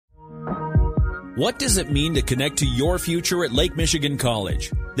What does it mean to connect to your future at Lake Michigan College?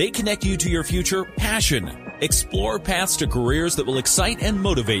 They connect you to your future passion. Explore paths to careers that will excite and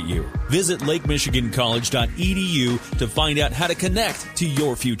motivate you. Visit lakemichigancollege.edu to find out how to connect to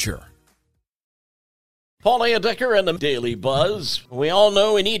your future. Paul Decker and the Daily Buzz. We all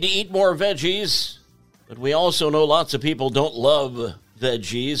know we need to eat more veggies, but we also know lots of people don't love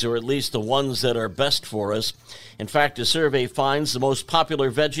veggies, or at least the ones that are best for us. In fact, a survey finds the most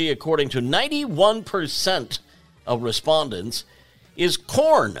popular veggie, according to 91% of respondents, is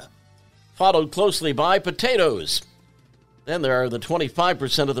corn, followed closely by potatoes. Then there are the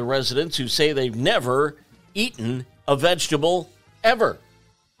 25% of the residents who say they've never eaten a vegetable ever.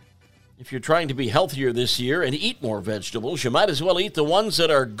 If you're trying to be healthier this year and eat more vegetables, you might as well eat the ones that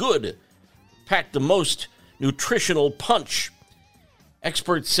are good, pack the most nutritional punch.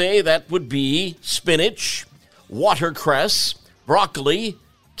 Experts say that would be spinach, watercress, broccoli,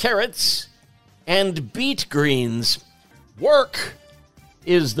 carrots, and beet greens. Work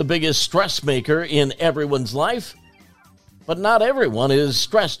is the biggest stress maker in everyone's life, but not everyone is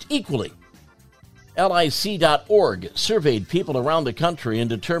stressed equally. LIC.org surveyed people around the country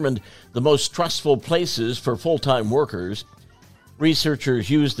and determined the most stressful places for full-time workers. Researchers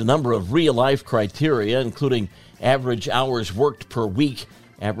used a number of real-life criteria, including average hours worked per week,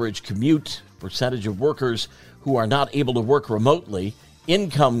 average commute, percentage of workers who are not able to work remotely,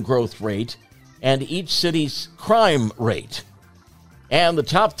 income growth rate, and each city's crime rate. And the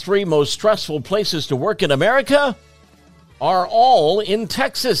top 3 most stressful places to work in America are all in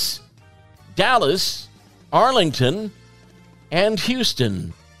Texas: Dallas, Arlington, and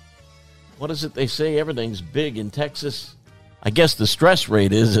Houston. What is it they say? Everything's big in Texas. I guess the stress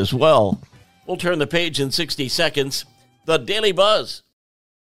rate is as well. We'll turn the page in 60 seconds. The Daily Buzz.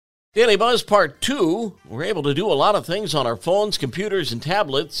 Daily Buzz Part 2. We're able to do a lot of things on our phones, computers, and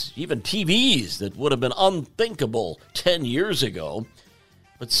tablets, even TVs that would have been unthinkable 10 years ago.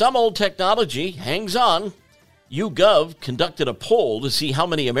 But some old technology hangs on. YouGov conducted a poll to see how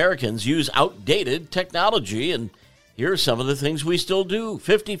many Americans use outdated technology, and here are some of the things we still do.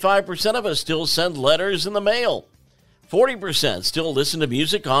 55% of us still send letters in the mail. 40% still listen to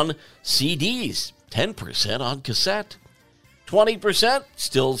music on CDs. 10% on cassette. 20%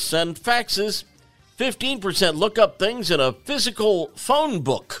 still send faxes. 15% look up things in a physical phone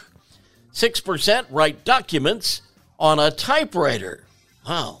book. 6% write documents on a typewriter.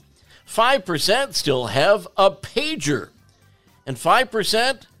 Wow. 5% still have a pager. And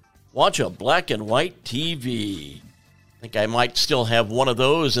 5% watch a black and white TV. I think I might still have one of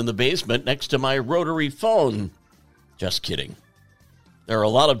those in the basement next to my rotary phone. Just kidding. There are a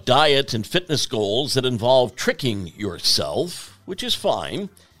lot of diet and fitness goals that involve tricking yourself, which is fine,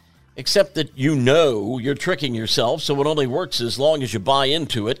 except that you know you're tricking yourself, so it only works as long as you buy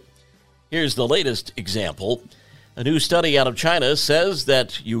into it. Here's the latest example. A new study out of China says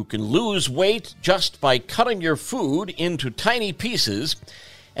that you can lose weight just by cutting your food into tiny pieces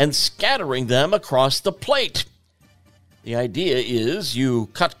and scattering them across the plate. The idea is you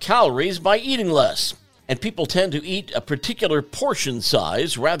cut calories by eating less, and people tend to eat a particular portion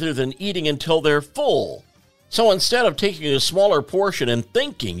size rather than eating until they're full. So instead of taking a smaller portion and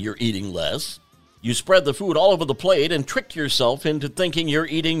thinking you're eating less, you spread the food all over the plate and trick yourself into thinking you're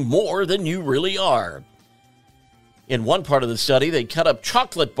eating more than you really are. In one part of the study, they cut up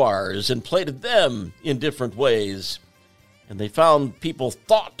chocolate bars and plated them in different ways. And they found people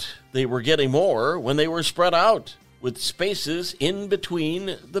thought they were getting more when they were spread out, with spaces in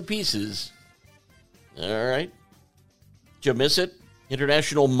between the pieces. All right. Did you miss it?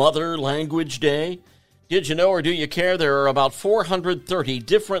 International Mother Language Day. Did you know or do you care? There are about 430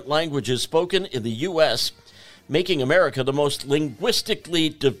 different languages spoken in the U.S., making America the most linguistically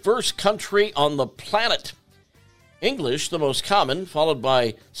diverse country on the planet. English, the most common, followed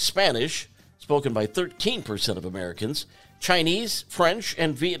by Spanish, spoken by 13% of Americans, Chinese, French,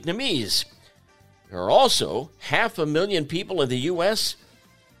 and Vietnamese. There are also 500,000 people in the U.S.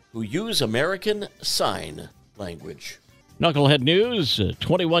 who use American Sign Language. Knucklehead News, a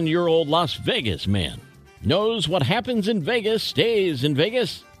 21-year-old Las Vegas man knows what happens in Vegas stays in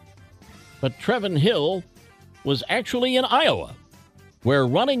Vegas. But Trevin Hill was actually in Iowa, where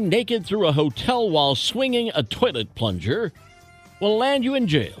running naked through a hotel while swinging a toilet plunger will land you in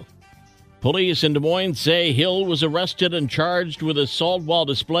jail. Police in Des Moines say Hill was arrested and charged with assault while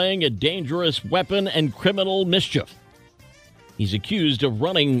displaying a dangerous weapon and criminal mischief. He's accused of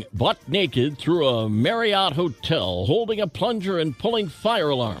running butt naked through a Marriott hotel, holding a plunger and pulling fire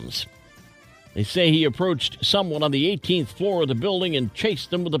alarms. They say he approached someone on the 18th floor of the building and chased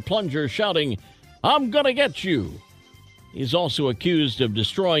them with a plunger, shouting, "I'm gonna get you." He's also accused of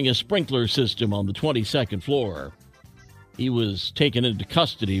destroying a sprinkler system on the 22nd floor. He was taken into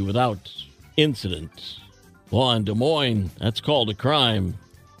custody without incident. Well, in Des Moines, that's called a crime.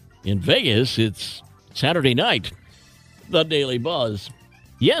 In Vegas, it's Saturday night. The Daily Buzz.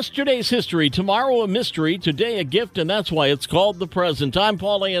 Yesterday's history, tomorrow a mystery, today a gift, and that's why it's called the present. I'm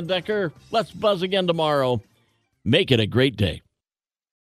Paul Decker. Let's buzz again tomorrow. Make it a great day.